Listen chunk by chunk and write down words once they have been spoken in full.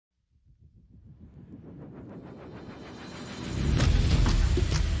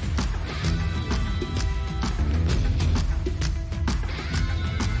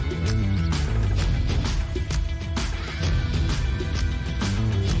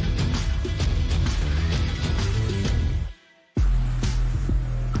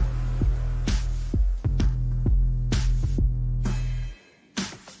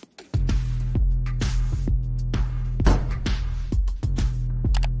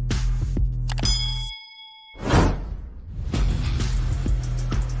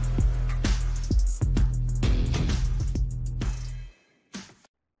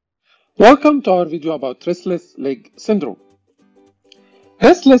Welcome to our video about Restless Leg Syndrome.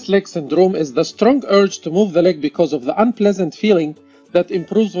 Restless leg syndrome is the strong urge to move the leg because of the unpleasant feeling that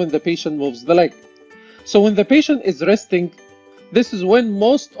improves when the patient moves the leg. So when the patient is resting, this is when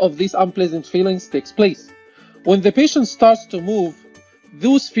most of these unpleasant feelings takes place. When the patient starts to move,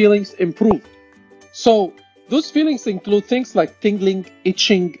 those feelings improve. So those feelings include things like tingling,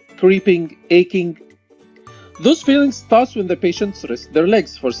 itching, creeping, aching. Those feelings start when the patients rest their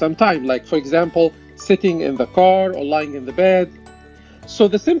legs for some time, like for example, sitting in the car or lying in the bed. So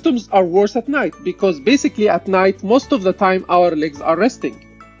the symptoms are worse at night because basically at night, most of the time our legs are resting.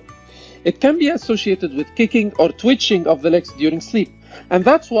 It can be associated with kicking or twitching of the legs during sleep. And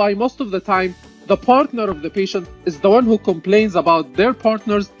that's why most of the time, the partner of the patient is the one who complains about their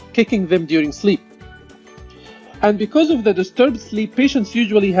partners kicking them during sleep. And because of the disturbed sleep, patients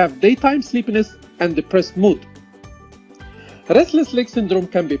usually have daytime sleepiness and depressed mood. Restless leg syndrome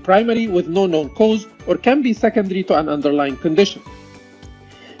can be primary with no known cause or can be secondary to an underlying condition.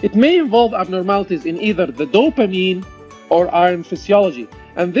 It may involve abnormalities in either the dopamine or iron physiology,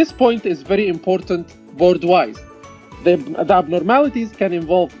 and this point is very important board-wise. The abnormalities can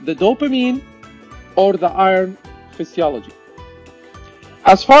involve the dopamine or the iron physiology.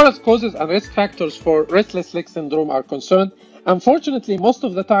 As far as causes and risk factors for restless leg syndrome are concerned, unfortunately, most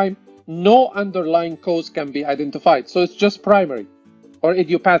of the time, no underlying cause can be identified, so it's just primary or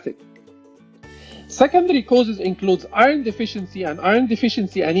idiopathic. Secondary causes include iron deficiency and iron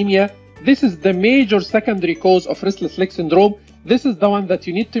deficiency anemia. This is the major secondary cause of restless leg syndrome. This is the one that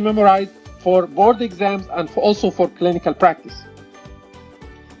you need to memorize for board exams and also for clinical practice.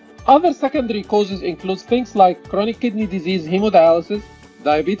 Other secondary causes include things like chronic kidney disease, hemodialysis,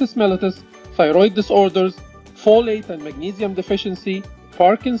 diabetes mellitus, thyroid disorders, folate and magnesium deficiency,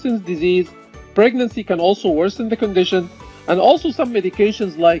 Parkinson's disease. Pregnancy can also worsen the condition, and also some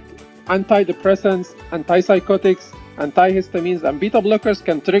medications like antidepressants, antipsychotics, antihistamines, and beta blockers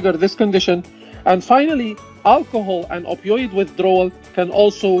can trigger this condition. And finally, alcohol and opioid withdrawal can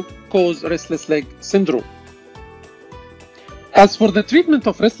also cause restless leg syndrome. As for the treatment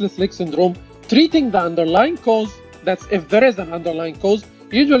of restless leg syndrome, treating the underlying cause, that's if there is an underlying cause,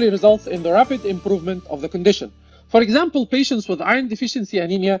 usually results in the rapid improvement of the condition. For example, patients with iron deficiency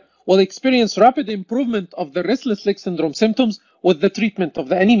anemia will experience rapid improvement of the restless leg syndrome symptoms with the treatment of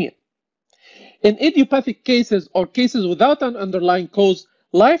the anemia. In idiopathic cases or cases without an underlying cause,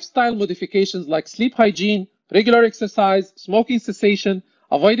 lifestyle modifications like sleep hygiene, regular exercise, smoking cessation,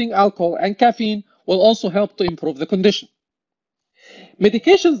 avoiding alcohol and caffeine will also help to improve the condition.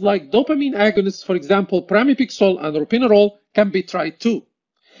 Medications like dopamine agonists, for example, pramipixole and ropinirole, can be tried too.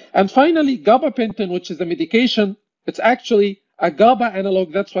 And finally, gabapentin, which is a medication, it's actually a GABA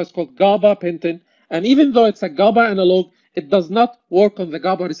analog, that's why it's called gabapentin. And even though it's a GABA analog, it does not work on the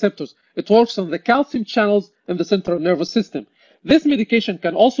GABA receptors. It works on the calcium channels in the central nervous system. This medication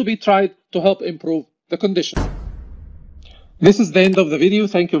can also be tried to help improve the condition. This is the end of the video.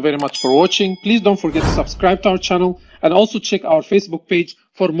 Thank you very much for watching. Please don't forget to subscribe to our channel and also check our Facebook page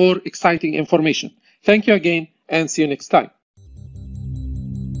for more exciting information. Thank you again and see you next time.